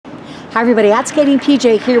Hi everybody, at Skating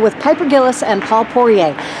PJ here with Piper Gilles and Paul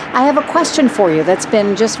Poirier. I have a question for you that's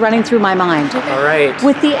been just running through my mind. All right.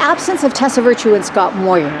 With the absence of Tessa Virtue and Scott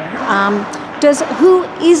Moyer, does who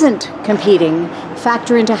isn't competing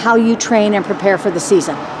factor into how you train and prepare for the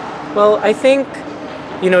season? Well, I think,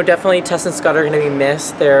 definitely Tess and Scott are going to be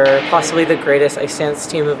missed. They're possibly the greatest ice dance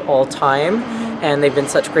team of all time, and they've been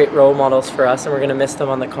such great role models for us, and we're going to miss them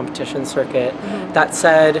on the competition circuit. That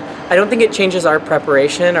said, I don't think it changes our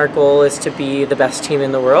preparation. Our goal is to be the best team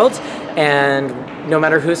in the world, and no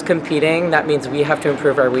matter who's competing, that means we have to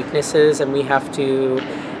improve our weaknesses, and we have to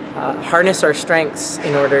harness our strengths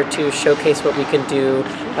in order to showcase what we can do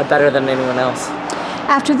better than anyone else.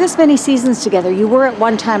 After this many seasons together, you were at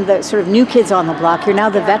one time the sort of new kids on the block. You're now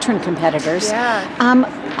the veteran competitors. Yeah.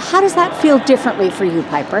 How does that feel differently for you,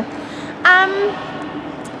 Piper?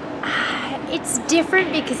 It's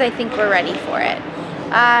different because I think we're ready for it.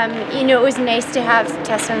 It was nice to have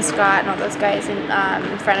Tessa and Scott and all those guys in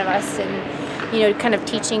front of us and, kind of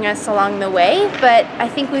teaching us along the way. But I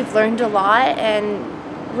think we've learned a lot,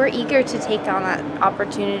 and we're eager to take on that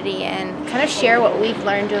opportunity and kind of share what we've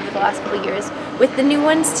learned over the last couple of years with the new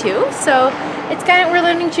ones too. So it's we're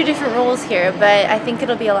learning two different roles here, but I think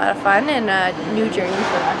it'll be a lot of fun and a new journey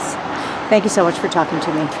for us. Thank you so much for talking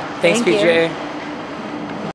to me. Thanks, Thank PJ. you.